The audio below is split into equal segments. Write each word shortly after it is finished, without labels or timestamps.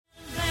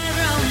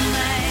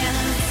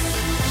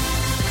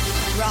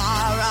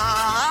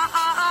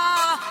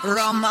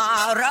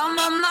Roma,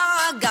 Roma,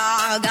 ma,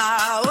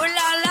 gaga, ooh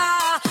la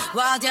la,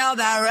 what's your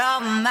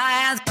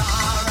romance?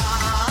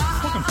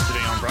 Welcome to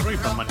Today on Broadway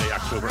for Monday,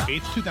 October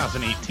 8th,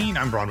 2018.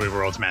 I'm Broadway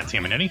World's Matt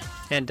Tamanini.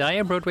 And I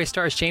am Broadway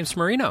stars James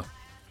Marino.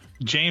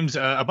 James,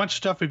 a bunch of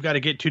stuff we've got to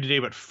get to today,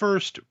 but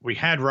first, we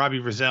had Robbie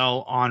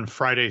Rizal on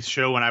Friday's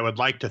show, and I would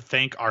like to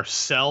thank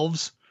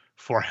ourselves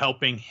for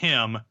helping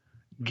him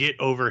get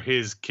over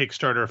his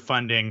Kickstarter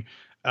funding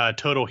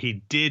total.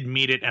 He did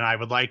meet it, and I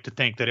would like to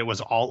think that it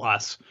was all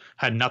us.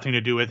 Had nothing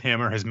to do with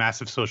him or his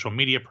massive social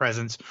media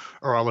presence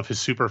or all of his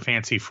super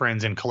fancy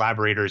friends and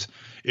collaborators.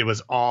 It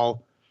was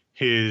all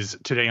his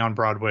Today on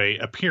Broadway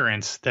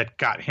appearance that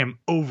got him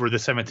over the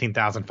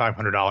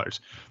 $17,500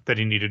 that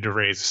he needed to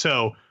raise.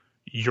 So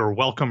you're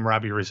welcome,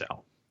 Robbie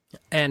Rizal.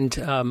 And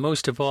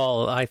most of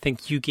all, I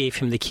think you gave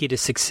him the key to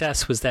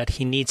success was that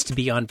he needs to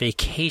be on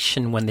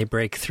vacation when they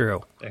break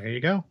through. There you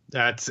go.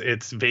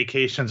 It's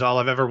vacation's all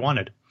I've ever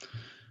wanted.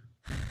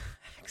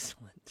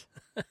 Excellent.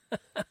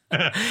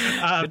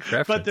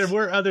 But there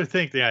were other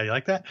things. Yeah, you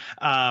like that?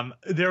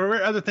 There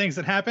were other things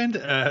that happened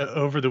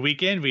over the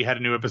weekend. We had a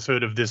new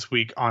episode of This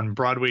Week on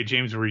Broadway,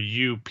 James, where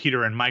you,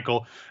 Peter, and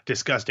Michael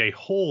discussed a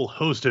whole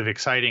host of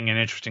exciting and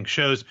interesting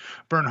shows.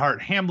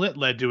 Bernhardt Hamlet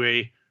led to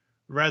a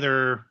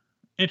rather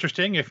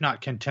interesting, if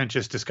not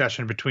contentious,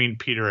 discussion between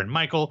Peter and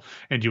Michael,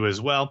 and you as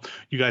well.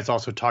 You guys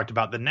also talked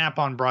about the Nap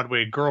on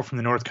Broadway, Girl from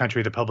the North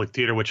Country, the Public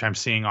Theater, which I'm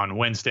seeing on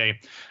Wednesday,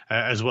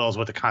 as well as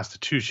what the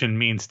Constitution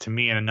means to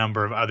me and a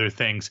number of other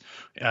things.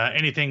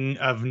 Anything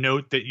of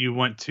note that you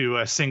want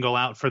to single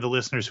out for the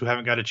listeners who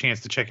haven't got a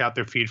chance to check out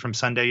their feed from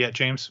Sunday yet,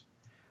 James?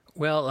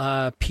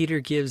 Well,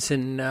 Peter gives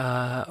an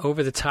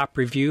over-the-top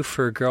review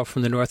for Girl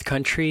from the North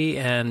Country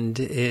and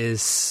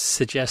is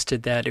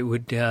suggested that it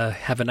would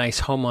have a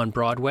nice home on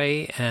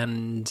Broadway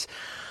and,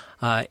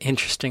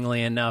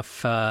 interestingly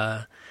enough,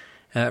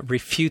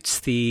 refutes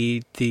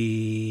the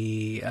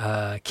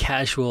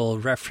casual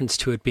reference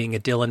to it being a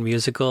Dylan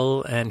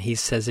musical, and he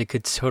says it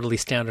could totally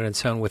stand on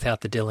its own without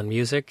the Dylan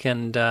music,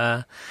 and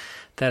that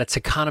it's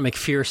a Conor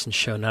McPherson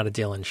show, not a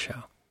Dylan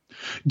show.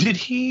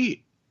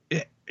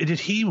 Did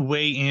he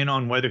weigh in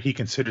on whether he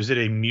considers it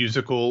a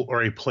musical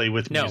or a play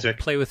with music?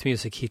 No, play with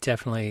music. He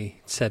definitely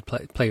said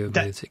play with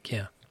music,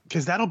 yeah.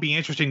 Because that'll be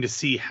interesting to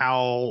see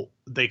how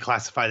they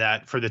classify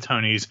that for the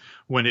Tonys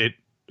when it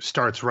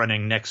starts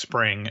running next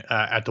spring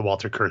at the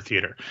Walter Kerr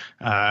Theater,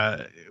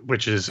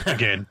 which is,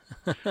 again,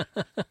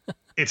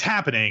 it's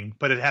happening,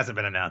 but it hasn't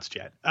been announced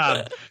yet.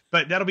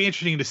 But that'll be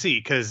interesting to see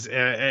because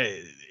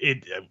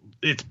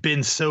it's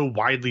been so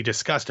widely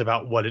discussed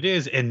about what it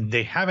is, and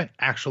they haven't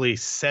actually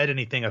said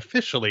anything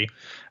officially,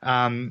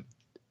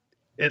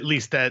 at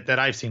least that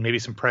I've seen. Maybe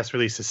some press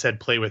releases said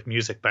play with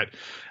music, but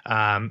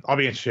I'll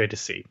be interested to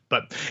see.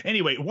 But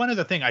anyway, one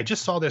other thing, I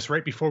just saw this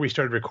right before we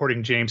started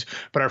recording, James,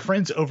 but our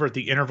friends over at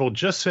The Interval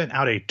just sent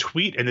out a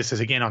tweet, and this is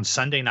again on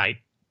Sunday night.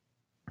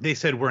 They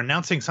said, we're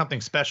announcing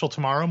something special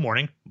tomorrow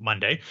morning,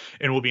 Monday,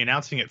 and we'll be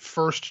announcing it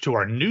first to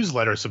our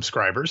newsletter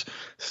subscribers.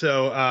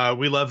 So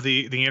we love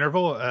the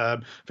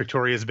Interval.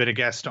 Victoria's been a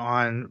guest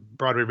on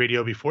Broadway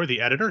Radio before, the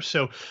editor.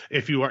 So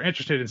if you are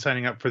interested in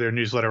signing up for their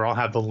newsletter, I'll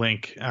have the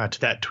link to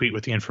that tweet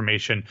with the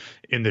information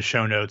in the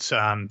show notes.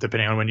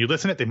 Depending on when you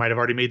listen to it, they might have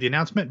already made the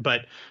announcement,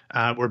 but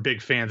we're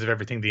big fans of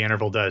everything the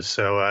Interval does.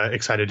 So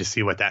excited to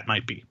see what that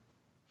might be.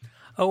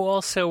 Oh,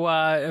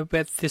 also,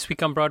 This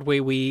Week on Broadway,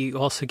 we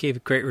also gave a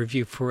great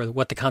review for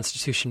What the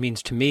Constitution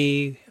Means to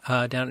Me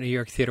down at New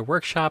York Theater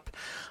Workshop.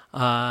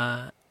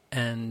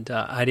 And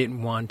I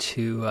didn't want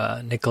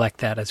to neglect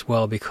that as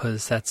well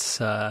because that's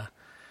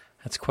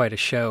quite a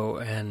show,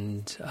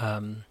 and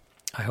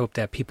I hope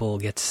that people will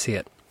get to see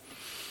it.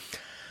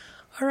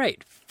 All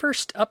right,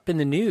 first up in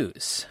the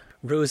news,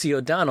 Rosie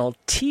O'Donnell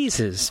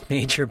teases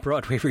major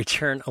Broadway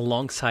return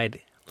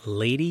alongside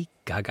Lady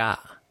Gaga.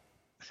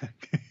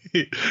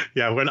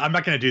 Yeah, well, I'm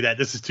not going to do that.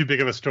 This is too big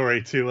of a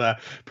story to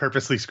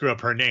purposely screw up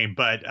her name.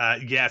 But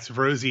yes,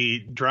 Rosie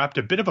dropped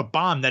a bit of a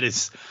bomb that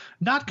is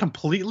not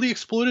completely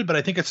exploded, but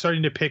I think it's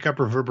starting to pick up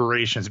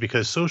reverberations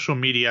because social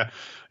media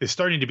is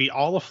starting to be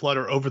all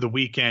aflutter over the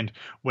weekend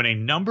when a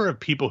number of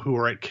people who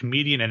were at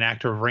comedian and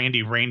actor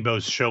Randy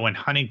Rainbow's show in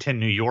Huntington,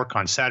 New York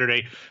on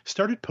Saturday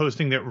started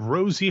posting that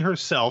Rosie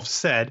herself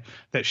said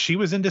that she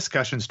was in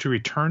discussions to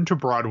return to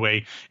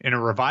Broadway in a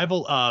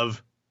revival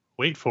of,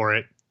 wait for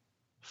it,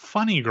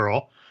 Funny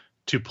Girl,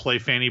 to play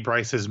Fanny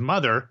Brice's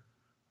mother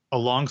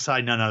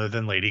alongside none other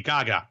than Lady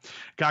Gaga.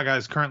 Gaga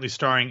is currently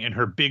starring in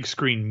her big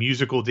screen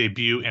musical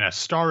debut in A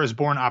Star is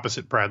Born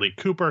opposite Bradley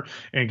Cooper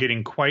and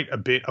getting quite a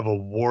bit of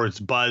awards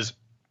buzz.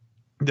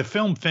 The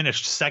film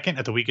finished second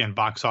at the weekend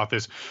box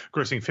office,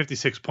 grossing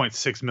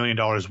 $56.6 million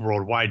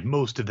worldwide,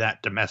 most of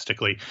that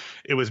domestically.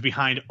 It was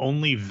behind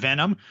only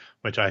Venom,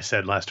 which I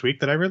said last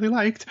week that I really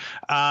liked,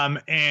 and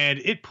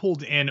it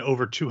pulled in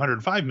over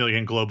 $205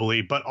 million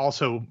globally, but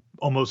also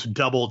almost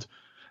doubled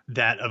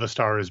that of A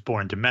Star is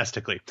Born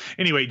domestically.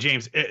 Anyway,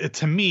 James,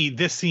 to me,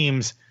 this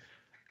seems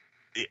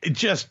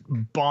just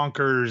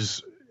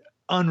bonkers,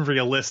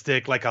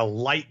 unrealistic, like a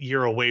light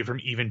year away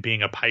from even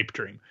being a pipe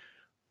dream.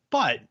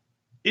 But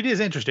it is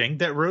interesting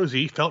that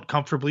Rosie felt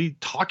comfortably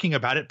talking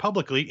about it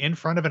publicly in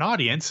front of an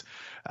audience.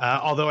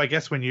 Although I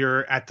guess when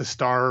you're at the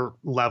star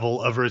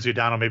level of Rosie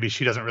O'Donnell, maybe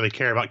she doesn't really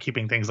care about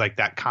keeping things like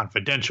that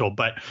confidential.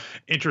 But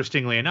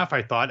interestingly enough,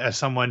 I thought, as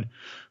someone,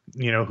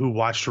 who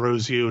watched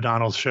Rosie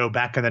O'Donnell's show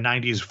back in the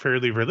 90s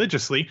fairly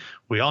religiously,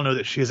 we all know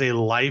that she is a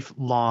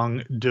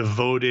lifelong,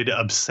 devoted,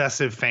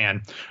 obsessive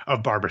fan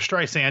of Barbra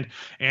Streisand.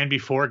 And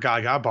before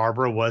Gaga,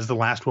 Barbara was the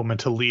last woman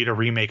to lead a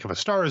remake of A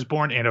Star is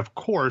Born. And of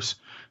course,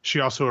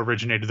 she also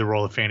originated the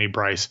role of Fanny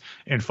Brice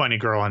in Funny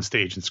Girl on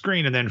stage and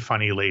screen, and then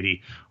Funny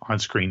Lady on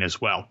screen as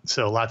well.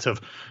 So lots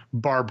of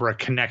Barbara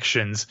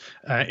connections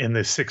in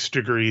the 6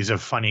 degrees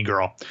of Funny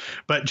Girl.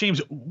 But James,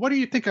 what do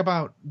you think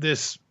about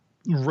this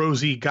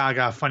Rosie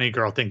Gaga Funny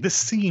Girl thing? This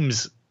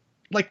seems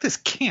like this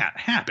can't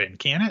happen,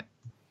 can it?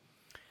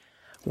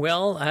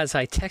 Well, as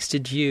I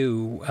texted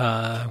you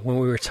when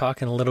we were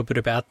talking a little bit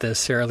about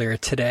this earlier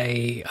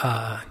today,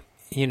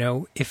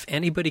 if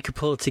anybody could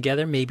pull it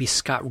together, maybe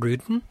Scott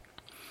Rudin.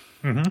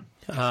 Mm-hmm.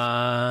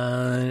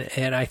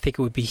 And I think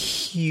it would be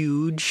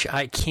huge.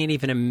 I can't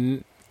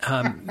even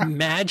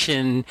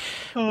imagine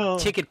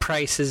ticket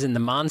prices in the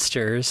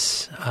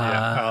monsters.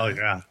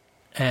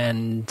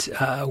 And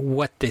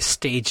what the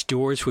stage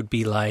doors would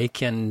be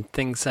like and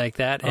things like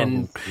that.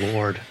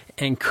 Lord.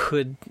 And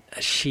could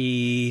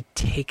she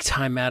take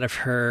time out of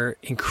her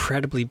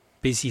incredibly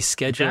busy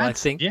schedule? I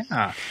think.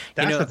 Yeah.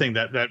 That's the thing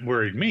that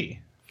worried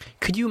me.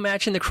 Could you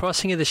imagine the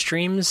crossing of the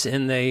streams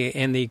in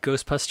the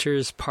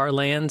Ghostbusters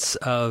parlance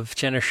of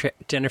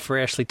Jennifer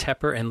Ashley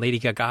Tepper and Lady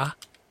Gaga?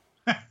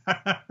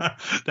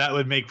 That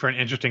would make for an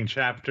interesting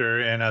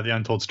chapter in the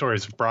Untold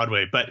Stories of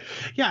Broadway. But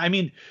yeah, I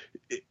mean,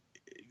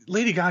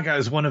 Lady Gaga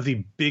is one of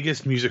the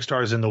biggest music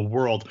stars in the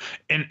world,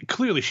 and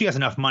clearly she has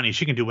enough money.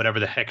 She can do whatever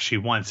the heck she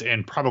wants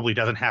and probably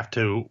doesn't have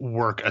to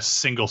work a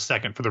single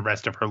second for the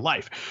rest of her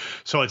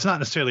life. So it's not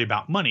necessarily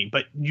about money,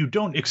 but you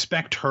don't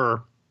expect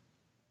her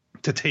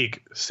to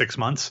take 6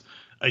 months,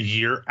 a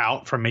year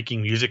out from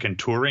making music and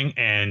touring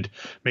and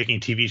making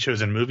TV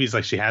shows and movies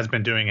like she has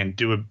been doing and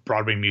do a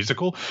Broadway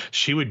musical.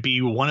 She would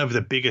be one of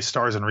the biggest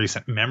stars in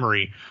recent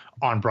memory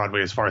on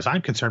Broadway as far as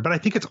I'm concerned. But I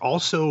think it's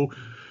also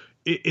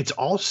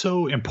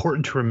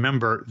important to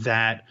remember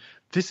that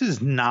this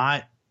is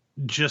not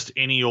just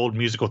any old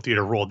musical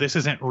theater role. This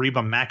isn't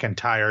Reba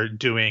McEntire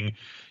doing,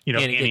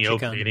 Annie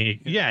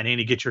Oakley, and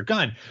Annie Get Your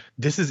Gun.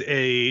 This is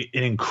an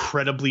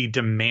incredibly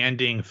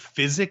demanding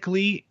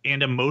physically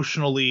and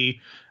emotionally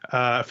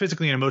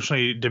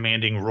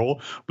demanding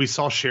role. We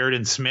saw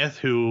Sheridan Smith,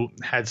 who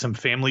had some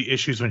family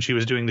issues when she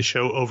was doing the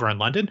show over in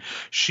London.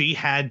 She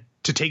had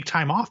to take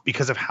time off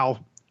because of how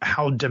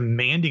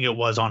demanding it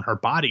was on her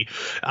body.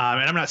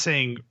 And I'm not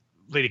saying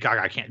Lady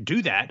Gaga can't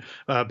do that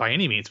by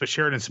any means, but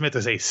Sheridan Smith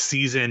is a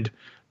seasoned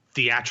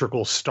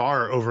theatrical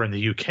star over in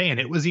the UK, and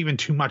it was even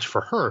too much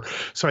for her.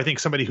 So I think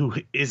somebody who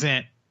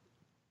isn't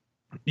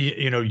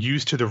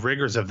used to the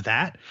rigors of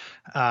that,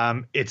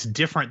 it's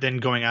different than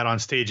going out on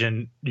stage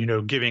and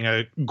giving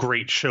a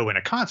great show in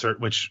a concert,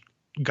 which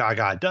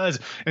Gaga does.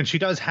 And she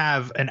does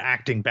have an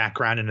acting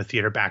background and a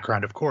theater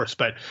background, of course,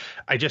 but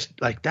I just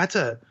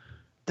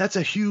that's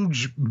a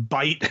huge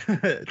bite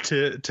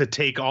to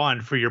take on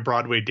for your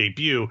Broadway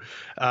debut,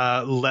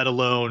 let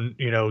alone,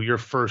 your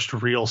first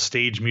real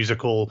stage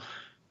musical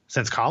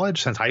since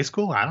college, since high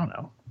school. I don't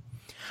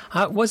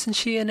know. Wasn't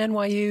she an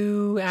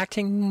NYU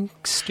acting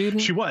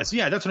student? She was.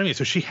 Yeah, that's what I mean.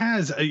 So she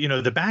has,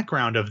 the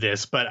background of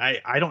this, but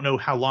I don't know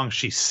how long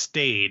she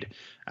stayed.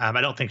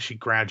 I don't think she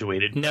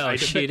graduated. No,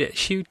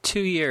 she 2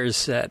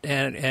 years at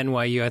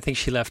NYU. I think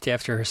she left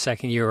after her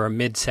second year or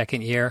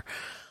mid-second year.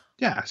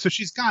 Yeah, so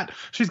she's got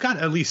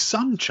at least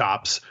some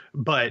chops,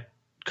 but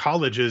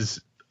college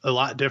is a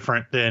lot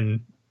different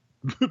than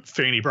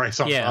Fanny Brice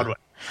on Broadway.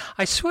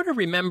 I sort of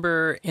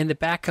remember in the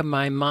back of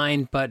my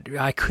mind, but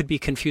I could be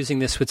confusing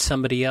this with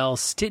somebody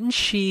else. Didn't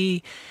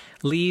she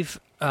leave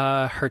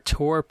her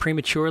tour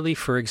prematurely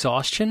for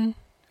exhaustion?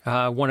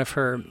 One of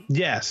her...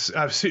 Yes,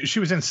 she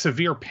was in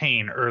severe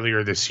pain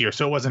earlier this year,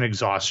 so it wasn't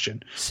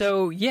exhaustion.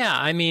 So, yeah,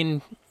 I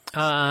mean...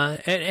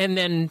 and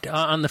then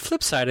on the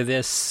flip side of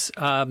this...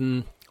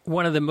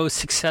 one of the most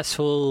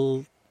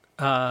successful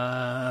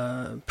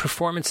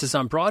performances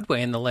on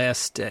Broadway in the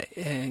last,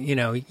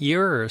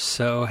 year or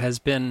so has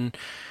been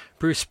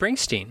Bruce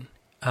Springsteen,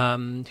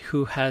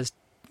 who has,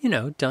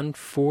 done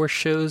 4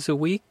 shows a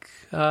week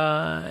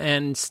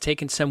and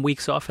taken some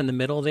weeks off in the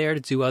middle there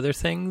to do other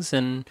things.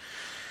 And,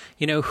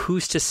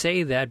 who's to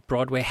say that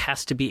Broadway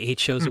has to be 8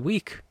 shows a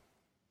week?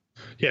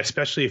 Yeah,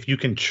 especially if you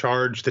can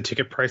charge the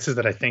ticket prices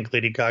that I think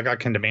Lady Gaga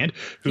can demand.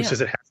 Who says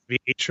it has to be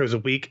 8 shows a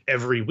week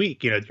every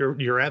week?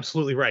 You're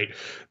absolutely right.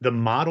 The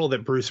model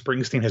that Bruce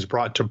Springsteen has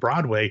brought to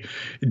Broadway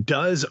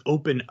does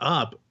open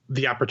up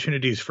the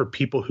opportunities for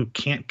people who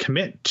can't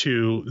commit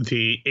to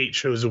the 8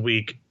 shows a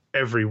week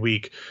every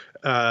week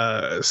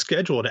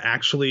schedule to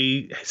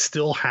actually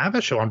still have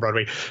a show on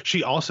Broadway.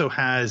 She also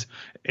has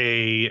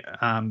a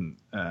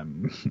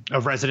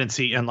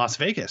residency in Las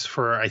Vegas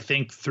for, I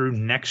think, through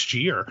next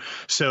year.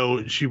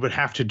 So she would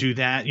have to do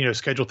that,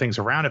 schedule things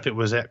around if it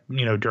was at,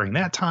 during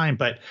that time.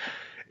 But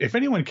if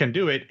anyone can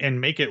do it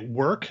and make it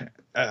work,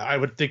 I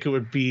would think it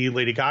would be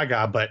Lady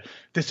Gaga. But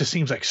this just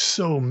seems like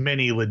so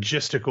many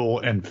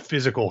logistical and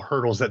physical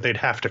hurdles that they'd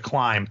have to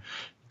climb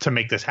to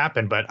make this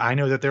happen. But I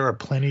know that there are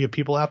plenty of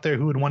people out there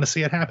who would want to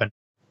see it happen.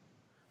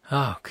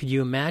 Oh, could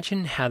you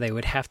imagine how they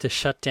would have to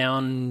shut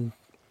down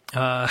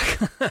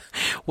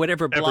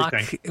whatever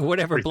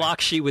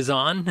block she was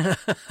on?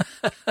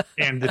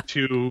 And the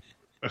two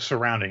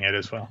surrounding it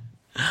as well.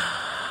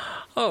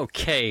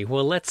 Okay,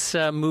 well, let's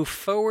move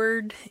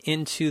forward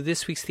into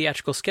this week's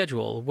theatrical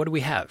schedule. What do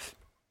we have?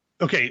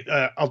 Okay,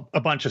 a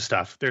bunch of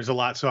stuff. There's a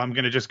lot, so I'm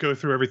going to just go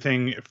through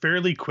everything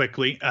fairly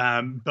quickly.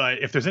 But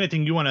if there's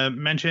anything you want to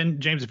mention,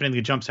 James, if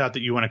anything jumps out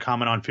that you want to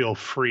comment on, feel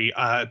free.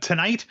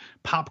 Tonight,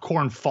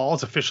 Popcorn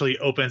Falls officially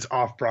opens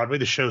off-Broadway.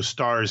 The show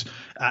stars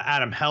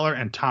Adam Heller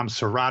and Tom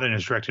Serrata and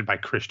is directed by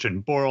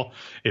Christian Borle.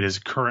 It is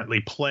currently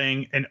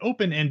playing an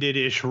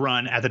open-ended-ish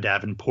run at the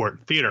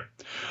Davenport Theater.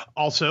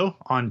 Also,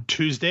 on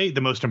Tuesday,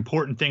 the most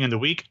important thing in the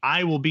week,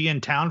 I will be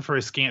in town for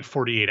a scant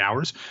 48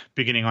 hours,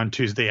 beginning on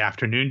Tuesday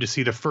afternoon to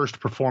see the first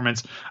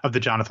performance of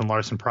the Jonathan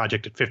Larson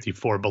Project at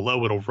 54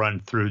 Below. It'll run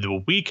through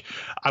the week.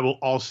 I will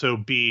also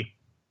be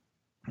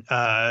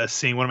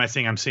seeing, what am I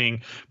seeing? I'm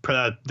seeing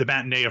the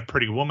matinee of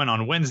Pretty Woman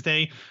on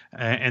Wednesday,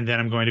 and then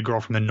I'm going to Girl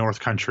from the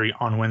North Country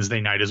on Wednesday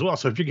night as well.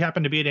 So if you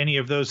happen to be at any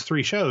of those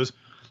three shows,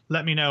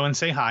 let me know and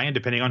say hi, and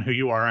depending on who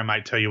you are, I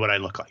might tell you what I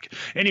look like.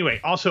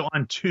 Anyway, also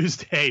on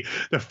Tuesday,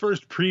 the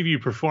first preview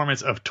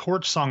performance of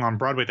Torch Song on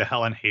Broadway at the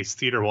Helen Hayes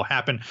Theater will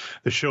happen.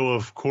 The show,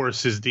 of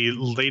course, is the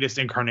latest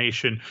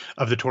incarnation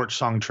of the Torch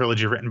Song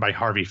trilogy written by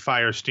Harvey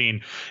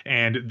Fierstein,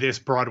 and this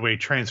Broadway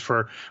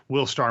transfer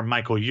will star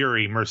Michael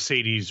Urie,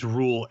 Mercedes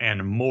Ruehl,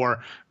 and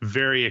more.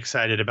 Very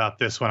excited about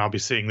this one. I'll be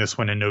seeing this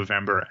one in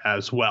November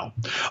as well.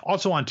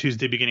 Also on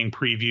Tuesday, beginning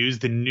previews,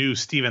 the new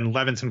Stephen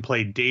Levinson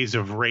play Days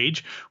of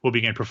Rage will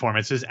begin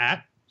performances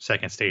at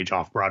Second Stage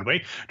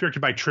Off-Broadway.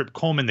 Directed by Trip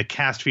Coleman, the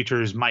cast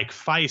features Mike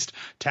Feist,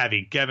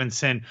 Tavi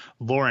Gevinson,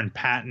 Lauren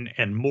Patton,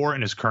 and more,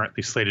 and is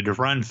currently slated to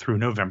run through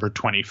November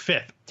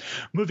 25th.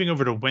 Moving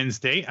over to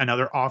Wednesday,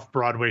 another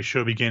off-Broadway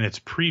show begins its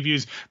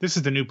previews. This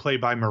is the new play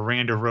by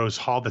Miranda Rose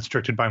Hall that's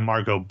directed by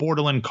Margot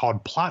Bordelon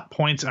called Plot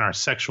Points in Our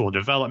Sexual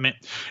Development.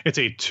 It's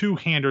a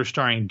two-hander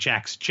starring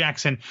Jax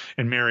Jackson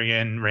and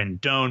Marianne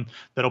Rendon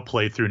that'll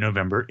play through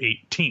November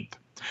 18th.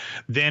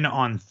 Then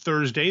on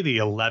Thursday, the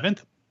 11th,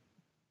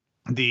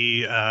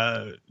 the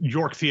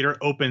York Theater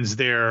opens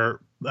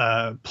their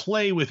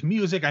play with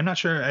music. I'm not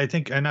sure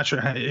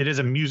it is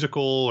a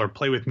musical or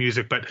play with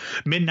music, but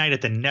Midnight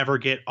at the Never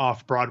Get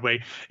off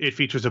Broadway. It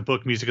features a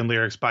book, music and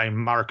lyrics by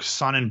Mark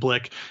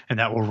Sonnenblick, and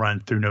that will run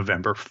through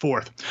November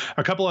 4th.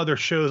 A couple other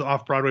shows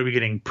off Broadway we're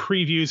getting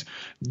previews.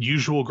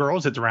 Usual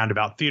Girls at the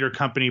Roundabout Theater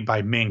Company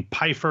by Ming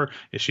Pfeiffer.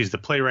 She's the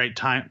playwright.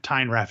 Tyne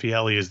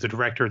Raffaelli is the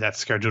director. That's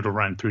scheduled to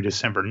run through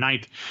December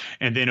 9th.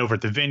 And then over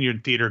at the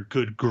Vineyard Theater,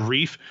 Good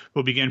Grief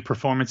will begin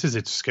performances.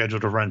 It's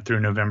scheduled to run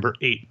through November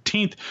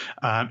 18th.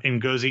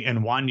 Ngozi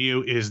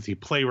Nwanyu is the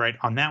playwright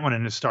on that one,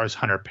 and it stars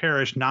Hunter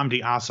Parrish,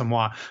 Nnamdi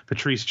Asomugha,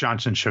 Patrice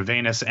Johnson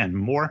Chavanis, and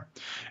more.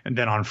 And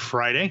then on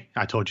Friday,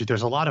 I told you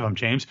there's a lot of them,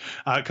 James.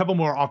 A couple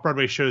more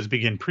off-Broadway shows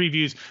begin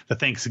previews. The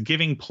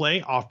Thanksgiving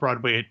play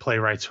off-Broadway at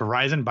Playwrights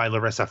Horizon by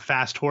Larissa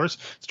Fasthorse.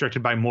 It's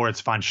directed by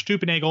Moritz von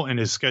Stupenagel and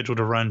is scheduled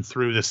to run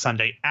through the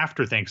Sunday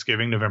after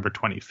Thanksgiving, November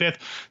 25th.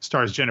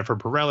 Stars Jennifer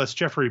Bareilles,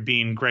 Jeffrey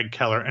Bean, Greg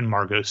Keller, and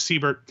Margot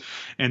Siebert.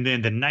 And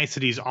then The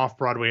Niceties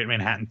off-Broadway at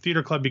Manhattan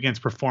Theater Club begins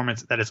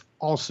performance. That is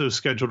also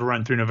scheduled to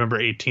run through November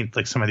 18th,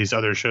 like some of these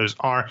other shows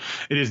are.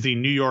 It is the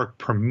New York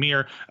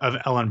premiere of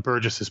Ellen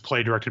Burgess's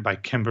play, directed by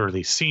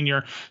Kimberly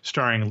Senior,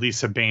 starring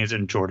Lisa Baines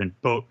and Jordan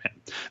Boatman.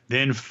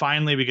 Then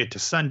finally, we get to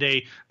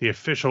Sunday. The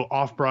official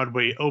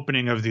off-Broadway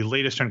opening of the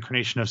latest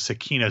incarnation of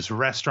Sakina's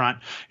Restaurant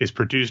is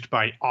produced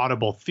by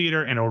Audible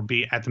Theater, and it will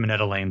be at the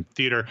Minetta Lane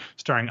Theater,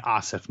 starring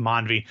Asif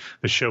Manvi.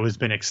 The show has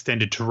been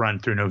extended to run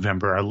through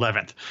November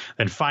 11th.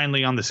 Then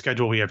finally on the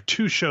schedule, we have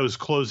two shows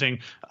closing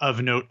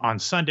of note on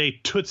Sunday.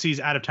 Tootsie's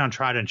Out-of-Town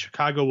Triad in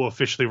Chicago will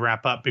officially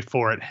wrap up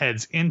before it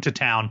heads into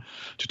town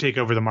to take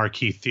over the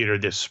Marquee Theater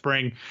this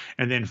spring.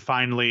 And then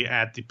finally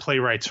at the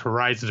Playwrights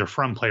Horizons, or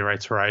from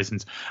Playwrights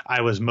Horizons,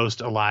 I Was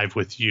Most Alive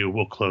With You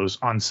will close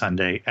on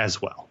Sunday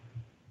as well.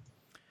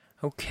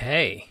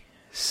 Okay,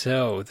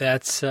 so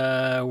that's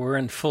we're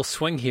in full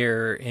swing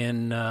here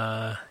in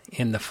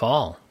the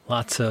fall.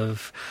 Lots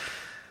of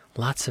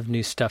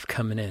new stuff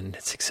coming in.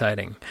 It's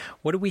exciting.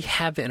 What do we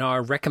have in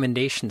our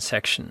recommendation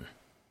section?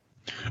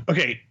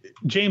 Okay,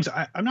 James,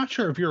 I'm not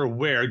sure if you're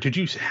aware. Did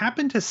you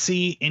happen to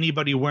see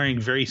anybody wearing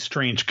very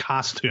strange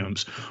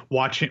costumes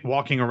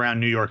walking around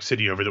New York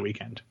City over the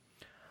weekend?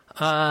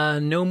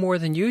 No more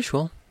than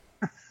usual.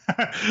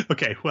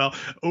 Okay, well,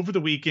 over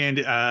the weekend,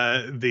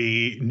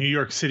 the New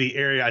York City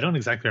area, I don't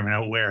exactly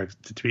know where,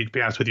 to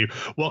be honest with you,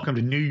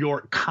 welcomed New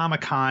York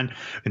Comic-Con,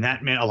 and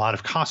that meant a lot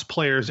of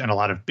cosplayers and a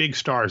lot of big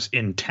stars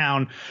in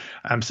town.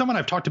 Someone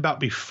I've talked about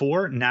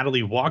before,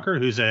 Natalie Walker,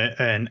 who's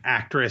an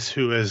actress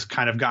who has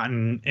kind of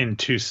gotten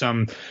into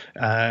some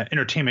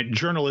entertainment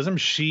journalism.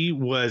 She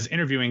was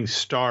interviewing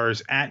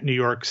stars at New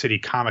York City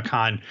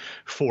Comic-Con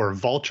for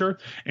Vulture,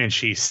 and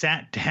she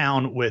sat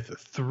down with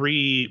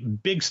three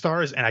big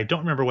stars, and I don't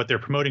remember what they're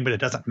promoting, but it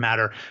doesn't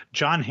matter.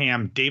 John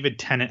Hamm, David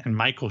Tennant, and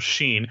Michael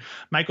Sheen.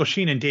 Michael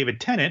Sheen and David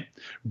Tennant,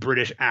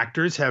 British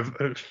actors, have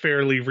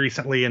fairly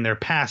recently in their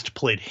past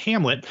played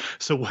Hamlet.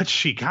 So what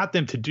she got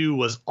them to do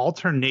was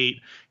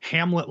alternate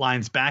Hamlet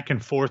lines back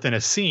and forth in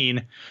a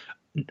scene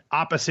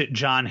opposite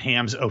John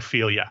Hamm's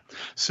Ophelia.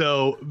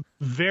 So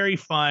very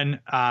fun.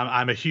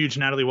 I'm a huge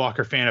Natalie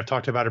Walker fan. I've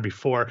talked about her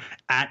before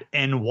at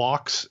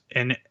NWalks,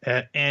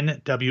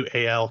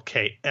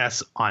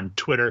 NWALKS on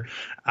Twitter.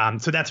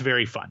 So that's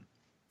very fun.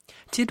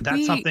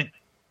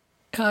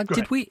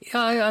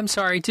 I'm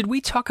sorry. Did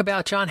we talk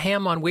about John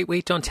Hamm on Wait,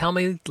 Wait, Don't Tell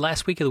Me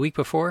last week or the week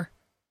before?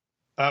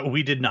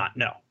 We did not,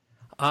 no.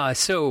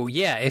 So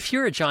yeah, if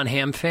you're a John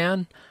Hamm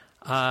fan,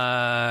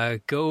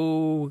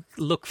 go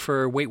look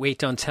for Wait, Wait,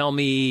 Don't Tell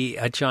Me,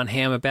 John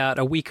Hamm about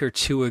a week or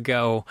two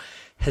ago.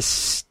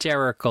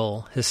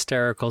 Hysterical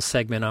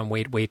segment on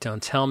Wait, Wait,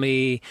 Don't Tell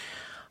Me.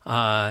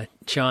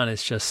 John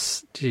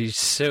is he's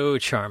so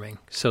charming.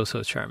 So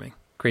charming.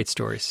 Great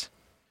stories.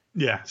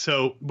 Yeah.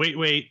 So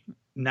wait,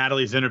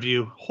 Natalie's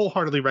interview,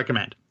 wholeheartedly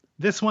recommend.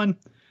 This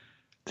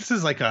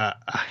is like a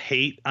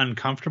hate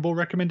uncomfortable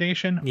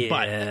recommendation. Yeah.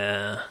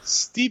 But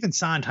Stephen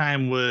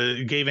Sondheim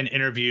gave an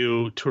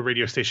interview to a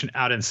radio station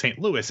out in St.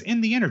 Louis. In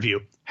the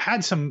interview,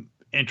 had some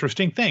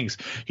interesting things.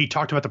 He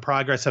talked about the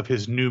progress of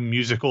his new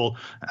musical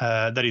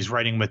that he's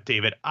writing with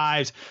David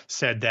Ives,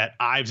 said that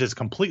Ives is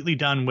completely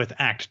done with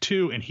Act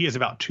 2, and he is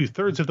about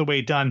 2/3 of the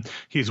way done.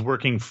 He's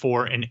working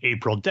for an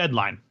April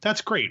deadline. That's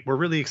great. We're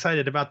really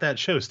excited about that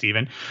show,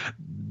 Stephen.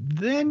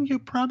 Then you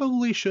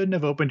probably shouldn't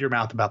have opened your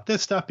mouth about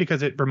this stuff,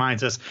 because it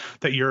reminds us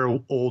that you're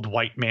an old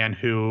white man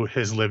who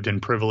has lived in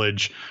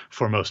privilege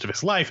for most of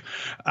his life.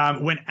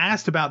 When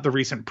asked about the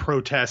recent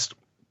protest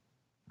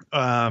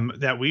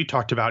that we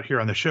talked about here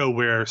on the show,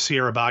 where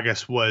Sierra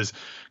Boggess was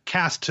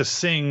cast to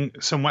sing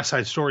some West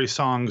Side Story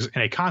songs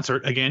in a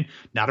concert, again,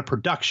 not a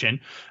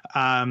production,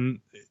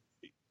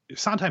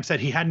 Sondheim said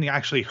he hadn't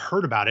actually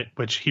heard about it,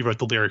 which he wrote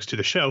the lyrics to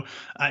the show,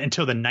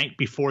 until the night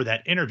before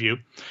that interview.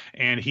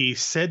 And he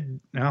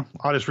said,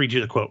 I'll just read you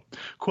the quote.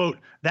 Quote,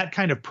 "That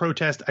kind of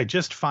protest I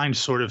just find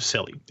sort of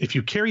silly. If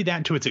you carry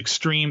that to its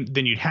extreme,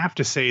 then you'd have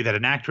to say that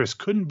an actress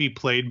couldn't be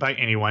played by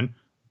anyone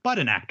but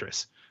an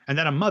actress, and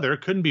that a mother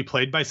couldn't be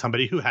played by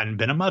somebody who hadn't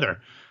been a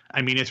mother.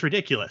 I mean, it's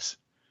ridiculous."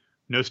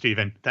 No,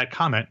 Stephen, that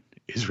comment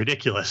is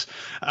ridiculous.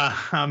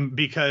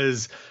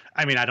 Because,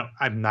 I mean,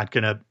 I'm not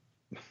going to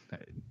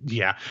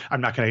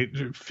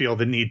feel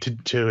the need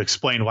to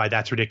explain why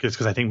that's ridiculous,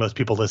 because I think most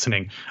people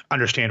listening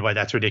understand why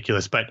that's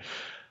ridiculous. But,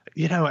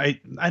 I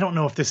don't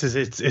know if this is,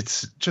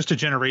 it's just a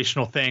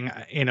generational thing,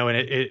 and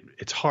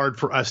it's hard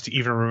for us to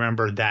even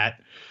remember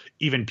that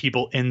even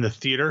people in the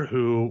theater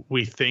who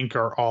we think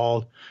are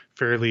all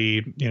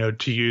fairly,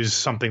 to use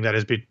something that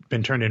has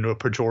been turned into a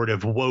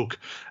pejorative, woke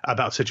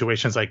about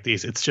situations like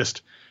these. It's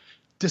just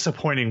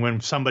disappointing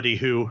when somebody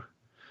who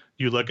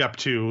you look up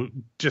to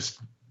just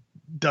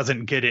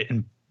doesn't get it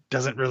and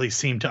doesn't really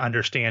seem to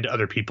understand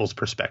other people's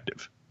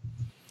perspective.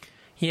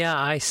 Yeah,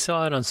 I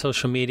saw it on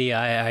social media.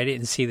 I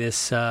didn't see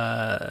this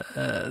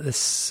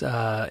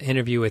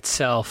interview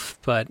itself,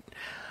 but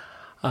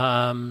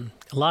a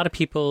lot of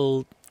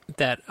people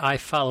that I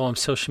follow on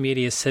social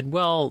media said,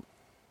 well,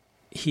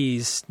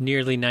 he's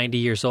nearly 90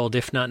 years old,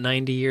 if not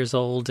 90 years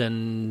old,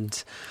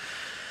 and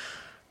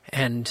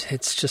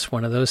it's just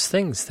one of those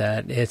things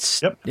that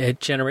it's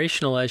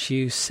generational, as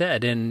you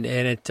said, and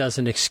it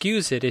doesn't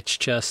excuse it. It's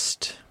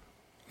just,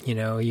 you're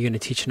going to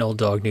teach an old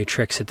dog new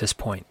tricks at this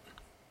point.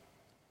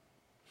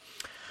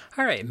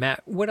 All right,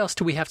 Matt, what else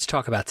do we have to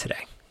talk about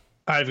today?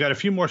 I've got a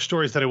few more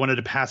stories that I wanted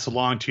to pass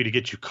along to you to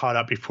get you caught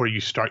up before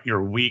you start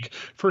your week.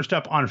 First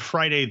up, on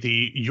Friday,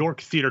 the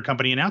York Theatre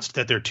Company announced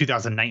that their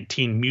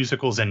 2019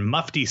 Musicals and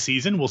Mufti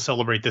season will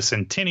celebrate the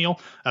centennial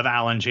of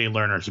Alan J.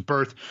 Lerner's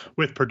birth,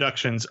 with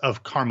productions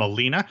of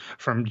Carmelina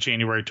from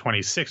January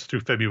 26th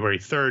through February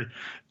 3rd,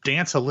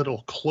 Dance a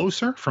Little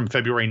Closer from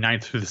February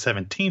 9th through the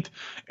 17th,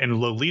 and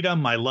Lolita,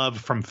 My Love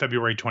from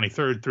February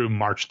 23rd through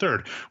March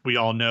 3rd. We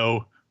all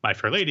know My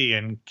Fair Lady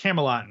and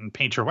Camelot and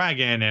Paint Your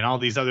Wagon and all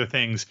these other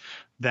things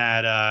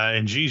that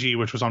and Gigi,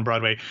 which was on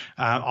Broadway,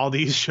 all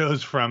these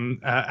shows from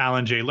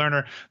Alan J.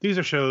 Lerner. These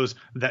are shows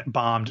that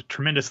bombed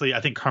tremendously. I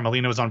think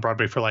Carmelina was on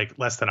Broadway for like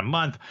less than a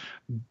month.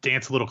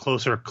 Dance a Little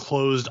Closer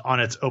closed on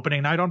its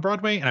opening night on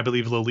Broadway, and I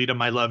believe Lolita,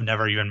 My Love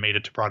never even made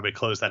it to Broadway,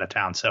 closed out of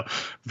town. So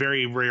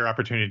very rare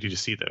opportunity to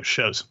see those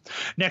shows.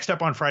 Next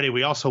up on Friday,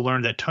 we also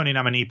learned that Tony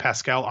nominee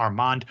Pascal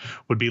Armand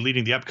would be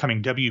leading the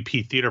upcoming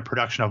WP Theater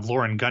production of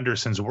Lauren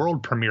Gunderson's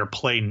world premiere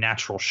play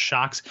Natural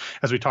Shocks.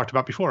 As we talked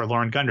about before,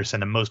 Lauren Gunderson,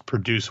 the most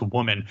produced introduce a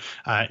woman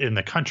in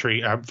the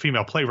country, a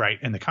female playwright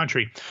in the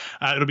country.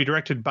 It'll be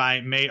directed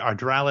by May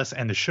Ardralis,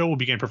 and the show will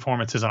begin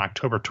performances on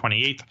October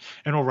 28th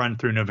and will run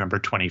through November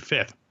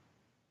 25th.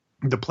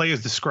 The play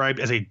is described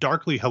as a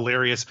darkly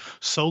hilarious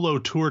solo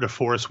tour de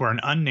force where an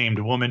unnamed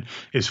woman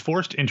is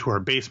forced into her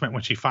basement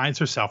when she finds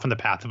herself in the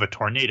path of a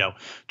tornado.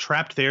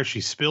 Trapped there,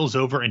 she spills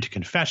over into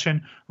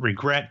confession,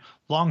 regret,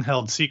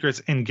 long-held secrets,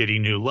 and giddy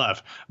new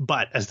love.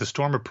 But as the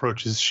storm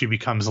approaches, she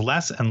becomes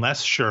less and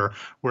less sure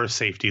where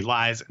safety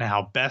lies and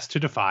how best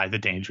to defy the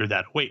danger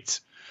that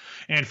awaits.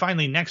 And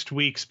finally, next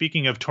week,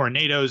 speaking of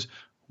tornadoes,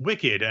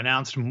 Wicked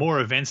announced more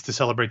events to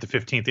celebrate the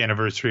 15th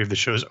anniversary of the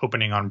show's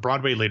opening on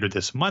Broadway later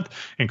this month,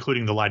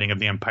 including the lighting of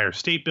the Empire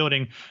State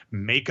Building,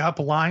 makeup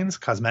lines,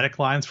 cosmetic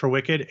lines for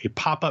Wicked, a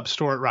pop-up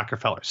store at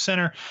Rockefeller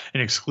Center,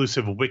 an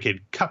exclusive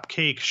Wicked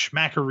cupcake,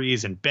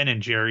 schmackaries, and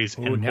Ben & Jerry's,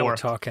 and now more. We're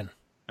talking.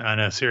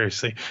 No,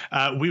 seriously.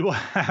 We will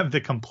have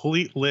the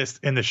complete list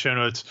in the show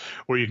notes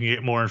where you can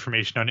get more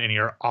information on any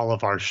or all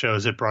of our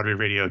shows at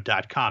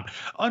BroadwayRadio.com.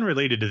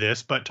 Unrelated to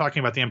this, but talking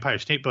about the Empire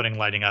State Building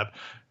lighting up,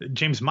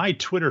 James, my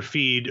Twitter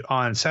feed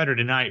on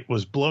Saturday night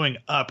was blowing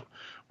up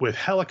with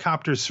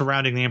helicopters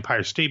surrounding the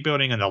Empire State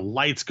Building and the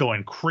lights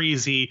going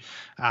crazy.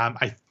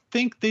 I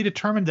think they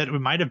determined that it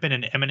might have been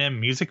an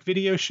Eminem music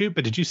video shoot,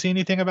 but did you see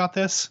anything about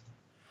this?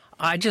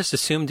 I just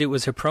assumed it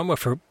was a promo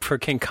for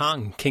King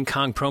Kong. King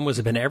Kong promos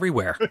have been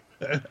everywhere.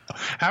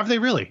 Have they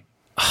really?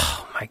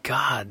 Oh, my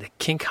God. The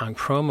King Kong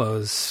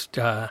promos.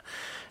 Have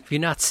you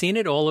not seen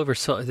it all over?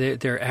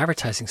 They're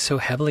advertising so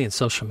heavily in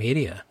social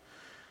media.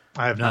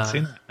 I have not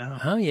seen that, no.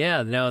 Oh,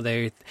 yeah. No,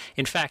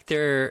 in fact,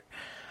 they're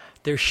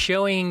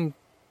showing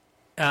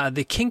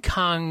the King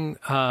Kong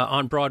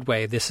on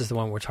Broadway. This is the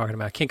one we're talking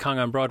about. King Kong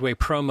on Broadway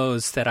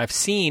promos that I've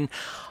seen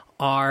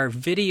are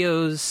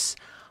videos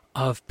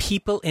of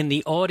people in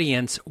the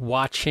audience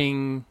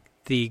watching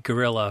the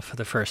gorilla for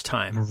the first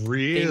time.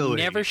 Really?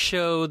 They never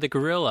show the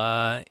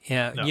gorilla.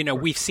 No, you know,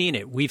 we've seen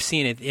it. We've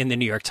seen it in the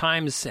New York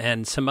Times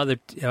and some other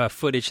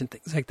footage and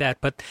things like that.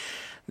 But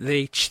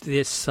this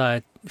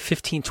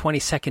 15,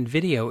 20-second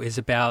video is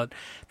about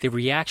the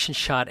reaction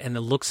shot and the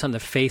looks on the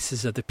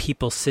faces of the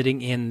people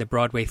sitting in the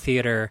Broadway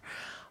theater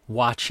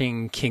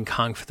watching King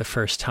Kong for the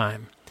first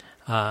time.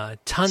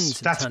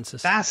 Tons of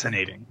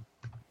fascinating.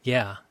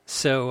 Yeah.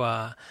 So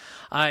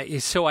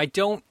I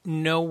don't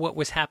know what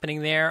was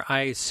happening there.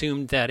 I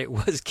assumed that it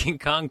was King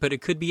Kong, but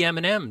it could be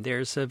Eminem.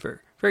 There's a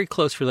very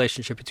close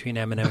relationship between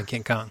Eminem and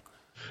King Kong.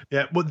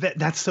 Yeah, well,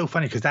 that's so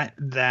funny because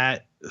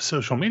that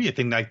social media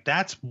thing, like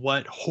that's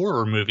what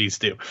horror movies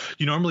do.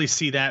 You normally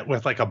see that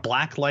with like a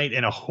black light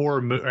in a horror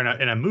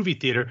in a movie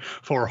theater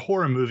for a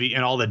horror movie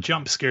and all the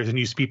jump scares and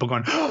you see people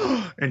going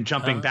and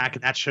jumping back,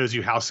 and that shows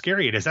you how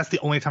scary it is. That's the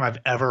only time I've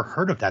ever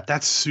heard of that.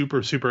 That's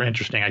super, super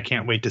interesting. I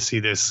can't wait to see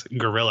this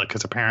gorilla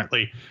because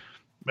apparently,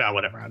 well,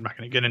 whatever. I'm not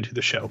going to get into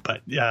the show,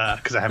 but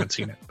because I haven't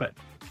seen it. But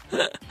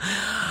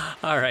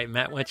all right,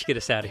 Matt, why don't you get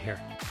us out of here?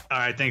 All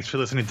right, thanks for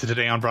listening to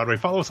Today on Broadway.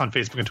 Follow us on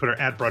Facebook and Twitter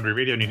at Broadway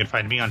Radio, and you can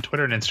find me on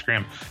Twitter and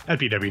Instagram at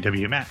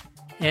BWWMatt.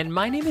 And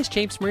my name is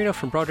James Marino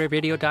from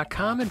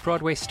BroadwayRadio.com and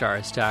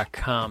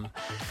BroadwayStars.com.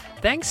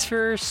 Thanks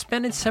for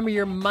spending some of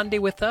your Monday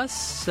with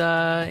us,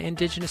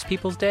 Indigenous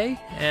Peoples Day.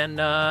 And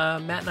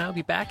Matt and I will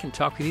be back and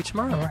talk with you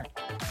tomorrow. All right.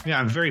 Yeah,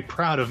 I'm very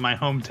proud of my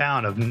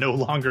hometown of no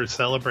longer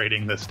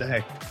celebrating this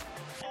day.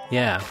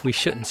 Yeah, we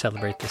shouldn't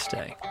celebrate this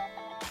day.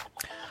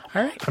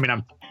 All right. I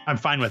mean, I'm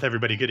fine with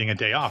everybody getting a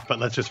day off, but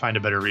let's just find a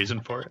better reason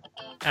for it.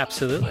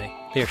 Absolutely.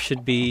 There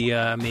should be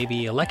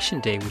maybe Election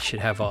Day we should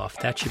have off.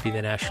 That should be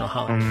the national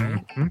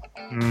holiday,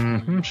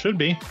 right? Should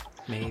be.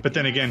 Maybe. But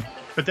then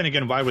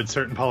again, why would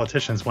certain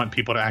politicians want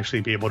people to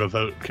actually be able to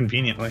vote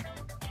conveniently?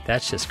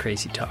 That's just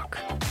crazy talk.